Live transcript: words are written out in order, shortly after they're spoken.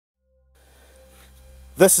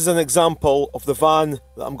This is an example of the van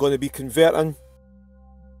that I'm going to be converting.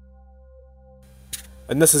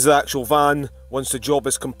 And this is the actual van once the job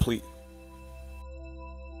is complete.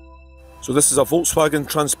 So this is a Volkswagen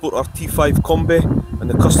Transporter T5 Kombi, and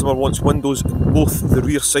the customer wants windows in both the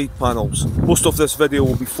rear side panels. Most of this video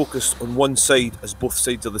will be focused on one side as both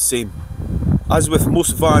sides are the same. As with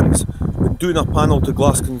most vans, when doing a panel to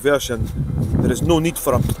glass conversion, there is no need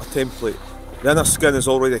for a template. The inner skin is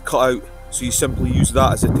already cut out, so you simply use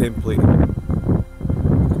that as a template.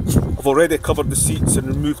 I've already covered the seats and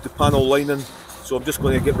removed the panel lining, so I'm just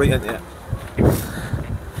going to get right into it.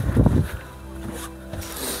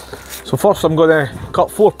 So first I'm going to cut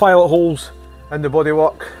 4 pilot holes in the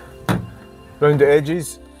bodywork round the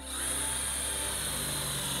edges.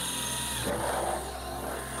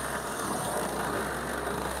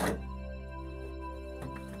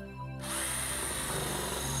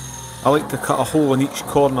 I like to cut a hole in each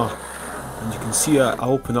corner, and you can see I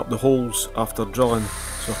open up the holes after drilling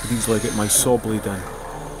so I could easily get my saw blade in.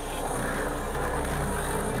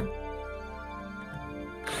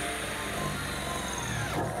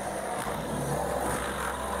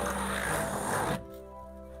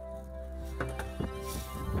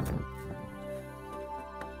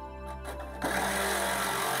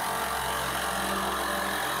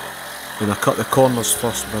 Then I cut the corners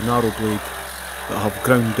first with a narrow blade that I have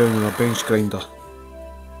ground down on a bench grinder.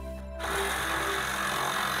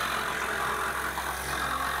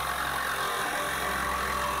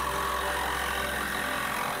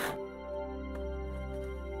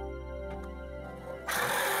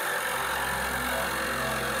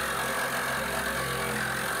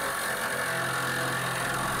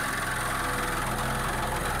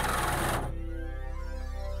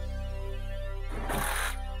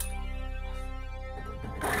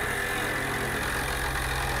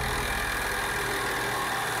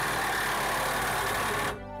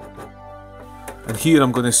 And here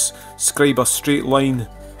I'm going to scribe a straight line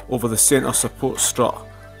over the centre support strut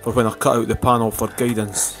for when I cut out the panel for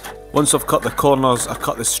guidance. Once I've cut the corners, I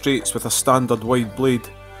cut the straights with a standard wide blade.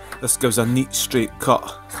 This gives a neat straight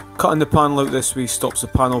cut. Cutting the panel out this way stops the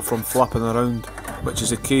panel from flapping around, which is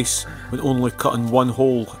the case when only cutting one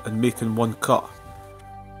hole and making one cut.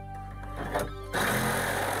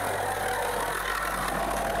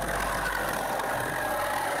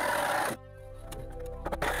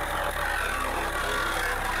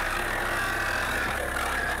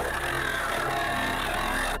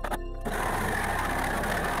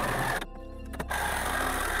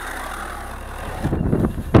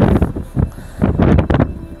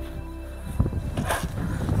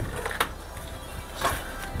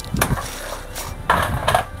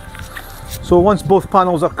 So once both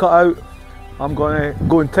panels are cut out, I'm going to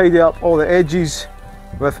go and tidy up all the edges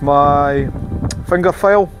with my finger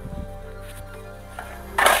file,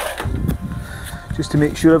 just to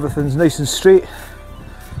make sure everything's nice and straight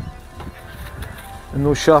and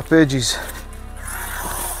no sharp edges.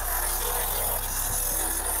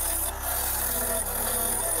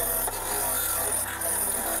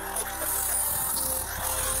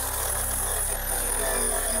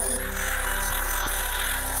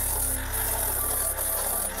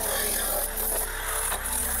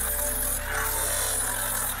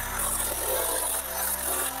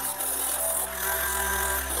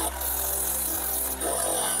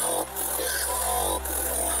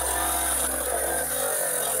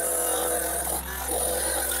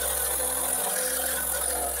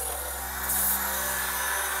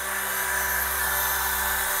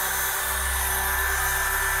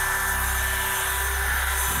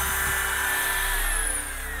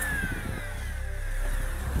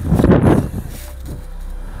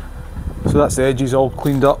 So that's the edges all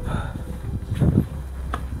cleaned up.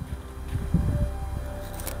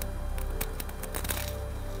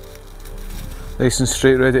 Nice and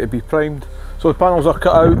straight, ready to be primed. So the panels are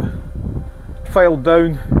cut out, filed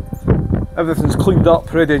down, everything's cleaned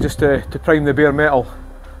up, ready just to prime the bare metal.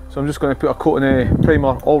 So I'm just going to put a coat of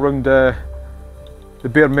primer all around the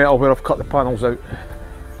bare metal where I've cut the panels out,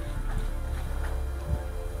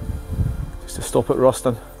 just to stop it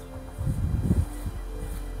rusting.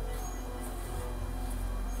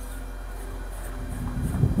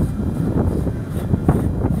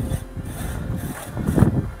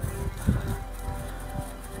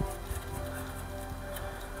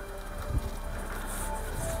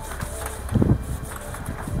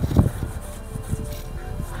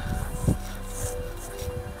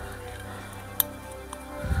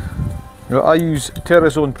 Now, I use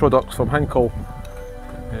Terrazone products from Hinkle.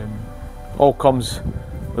 All comes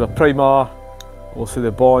with a primer, also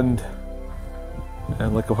the bond,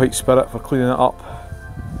 and like a white spirit for cleaning it up.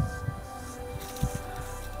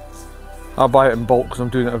 I buy it in bulk because I'm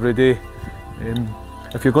doing it every day.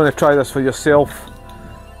 If you're going to try this for yourself,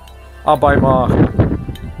 I buy my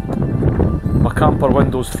camper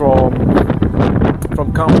windows from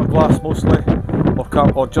Camper Glass mostly,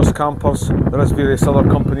 or just Campers. There is various other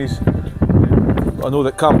companies. I know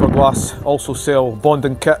that Camper Glass also sell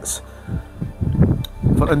bonding kits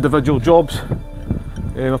for individual jobs.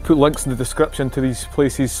 I've put links in the description to these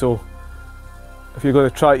places, so if you're going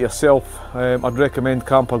to try it yourself, I'd recommend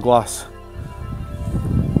Camper Glass.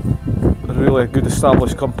 They're really a good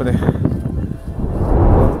established company.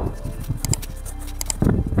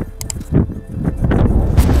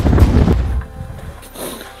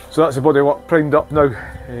 So that's the bodywork primed up now.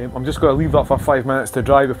 I'm just going to leave that for 5 minutes to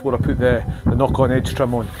dry before I put the knock-on edge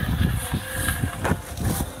trim on.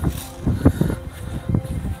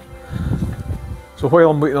 So while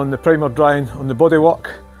I'm waiting on the primer drying on the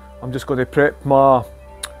bodywork, I'm just going to prep my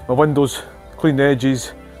windows, clean the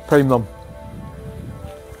edges, prime them.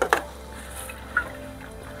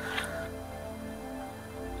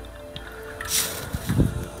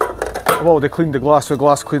 I've already cleaned the glass with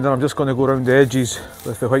glass cleaner. I'm just going to go around the edges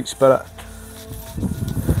with the White Spirit.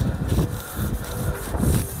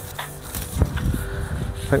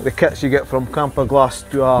 I think the kits you get from Camper Glass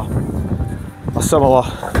do a similar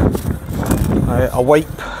a wipe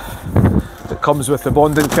that comes with the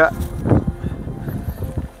bonding kit.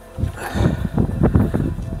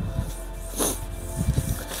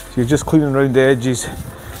 So you're just cleaning around the edges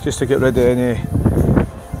just to get rid of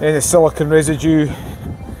any silicone residue,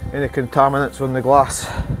 any contaminants on the glass.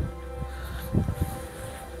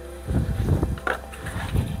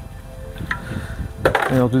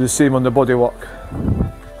 And I'll do the same on the bodywork.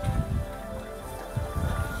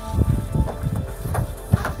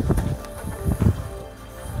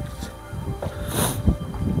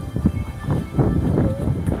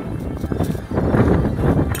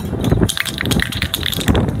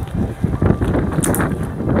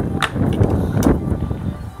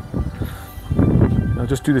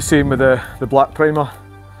 Just do the same with the black primer,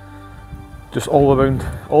 just all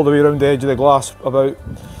the way around the edge of the glass, about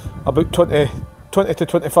 20 to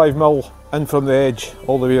 25 mil in from the edge,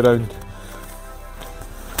 all the way around.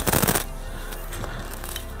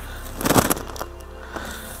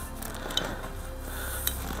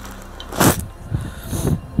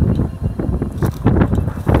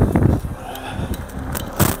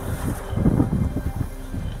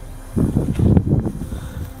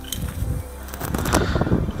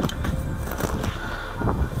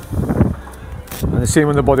 And the same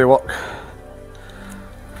on the bodywork.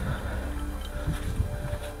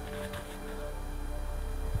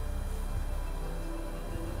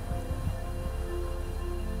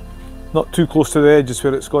 Not too close to the edge is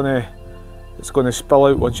where it's going to spill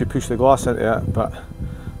out once you push the glass into it, but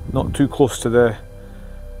not too close to the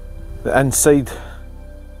inside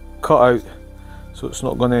cutout, so it's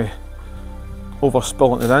not going to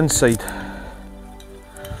overspill into the inside.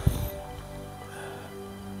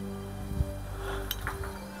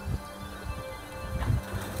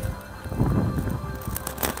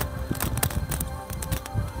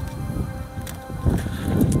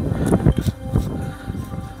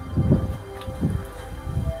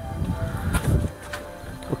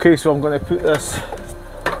 Okay, so I'm going to put this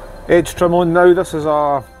edge trim on now. This is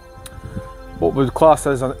what we would class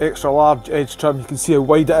as an extra large edge trim. You can see how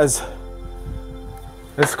wide it is.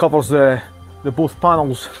 This covers the both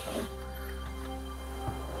panels.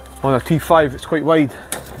 On a T5 it's quite wide.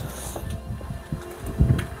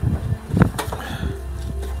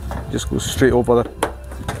 Just goes straight over the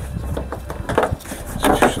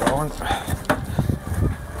push that on.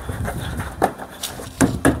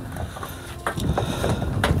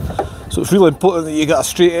 So it's really important that you get a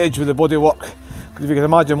straight edge with the bodywork, because if you can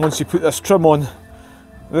imagine, once you put this trim on,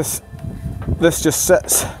 this just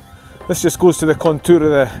sits, this just goes to the contour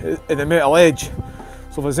of the metal edge.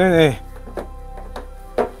 So if there's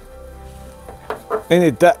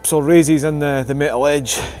any dips or raises in the metal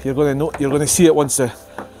edge, you're going to see it once the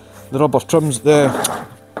rubber trims, the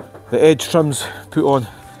edge trims put on.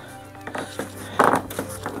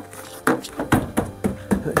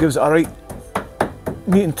 It gives it a right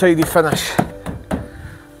neat and tidy finish.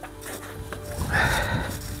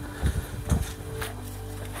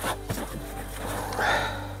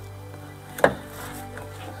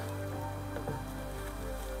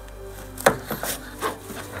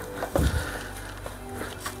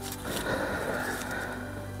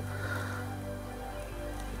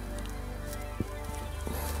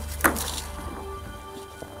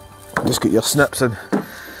 Just get your snips and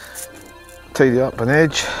tidy up an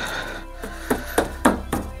edge.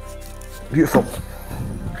 Beautiful.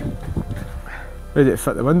 Ready to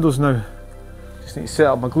fit the windows now. Just need to set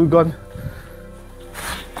up my glue gun.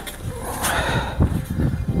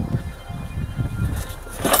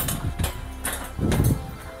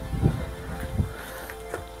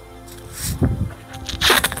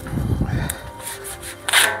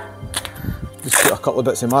 Just put a couple of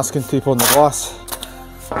bits of masking tape on the glass.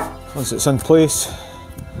 Once it's in place,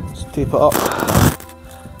 just tape it up.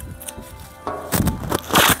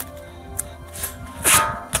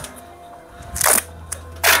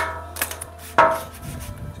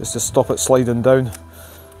 Just to stop it sliding down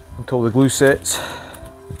until the glue sets.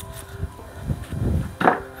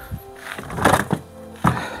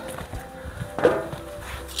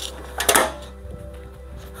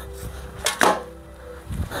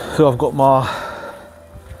 So I've got my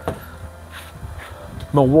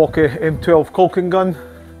Milwaukee M12 caulking gun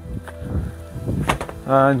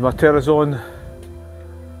and my Terrazone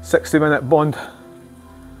 60-minute bond.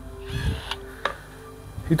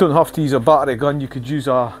 You don't have to use a battery gun, you could use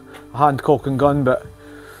a hand caulking gun, but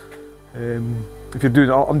if you're doing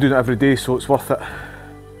it, I'm doing it every day, so it's worth it.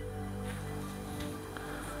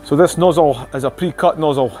 So this nozzle is a pre-cut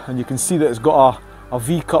nozzle, and you can see that it's got a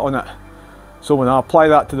V cut on it. So when I apply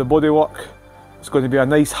that to the bodywork, it's going to be a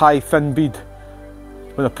nice high thin bead.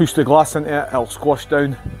 When I push the glass into it, it'll squash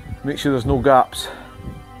down, make sure there's no gaps.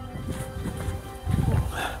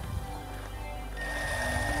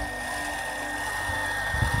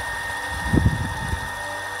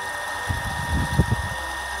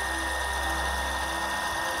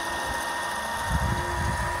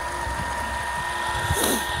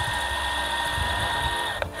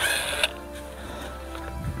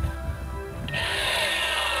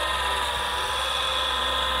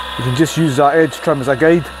 You can just use that edge trim as a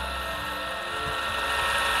guide.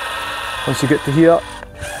 Once you get to here,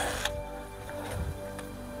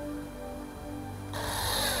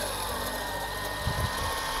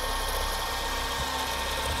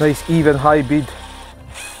 nice even high bead.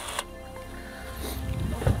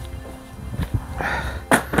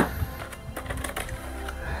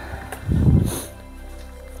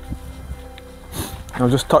 I'll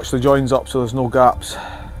just touch the joins up so there's no gaps.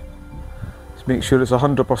 Just make sure it's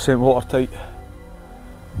 100% watertight.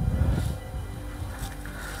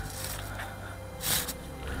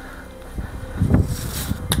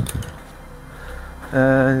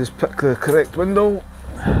 And just pick the correct window.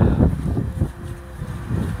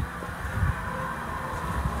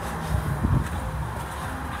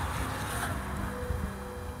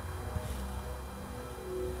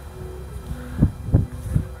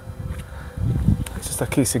 It's just a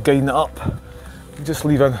case of guiding it up. Just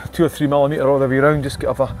leaving 2 or 3mm all the way around, just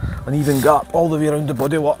get an even gap all the way around the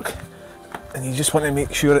bodywork. And you just want to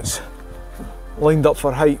make sure it's lined up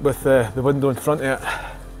for height with the window in front of it.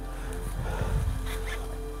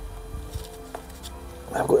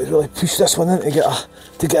 I've got to really push this one in to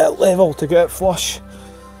get it level, to get it flush.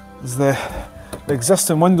 As the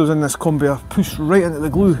existing windows in this Kombi are pushed right into the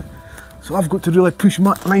glue, so I've got to really push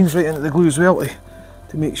mine's right into the glue as well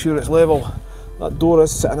to make sure it's level. That door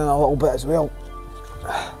is sitting in a little bit as well.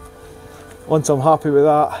 Once I'm happy with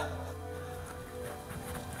that,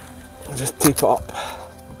 I'll just tape it up.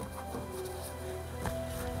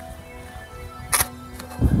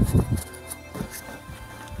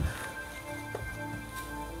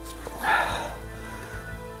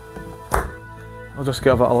 I'll just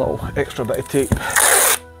give it a little extra bit of tape.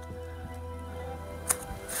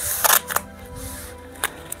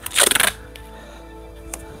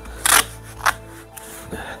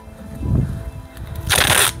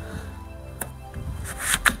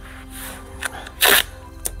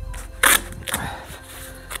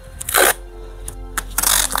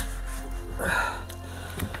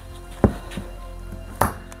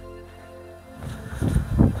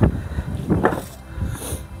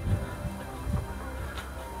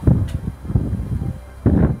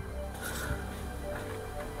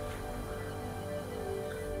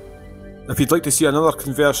 If you'd like to see another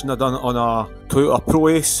conversion I've done on a Toyota Pro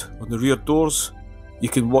Ace on the rear doors, you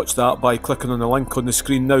can watch that by clicking on the link on the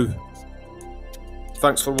screen now.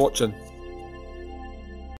 Thanks for watching.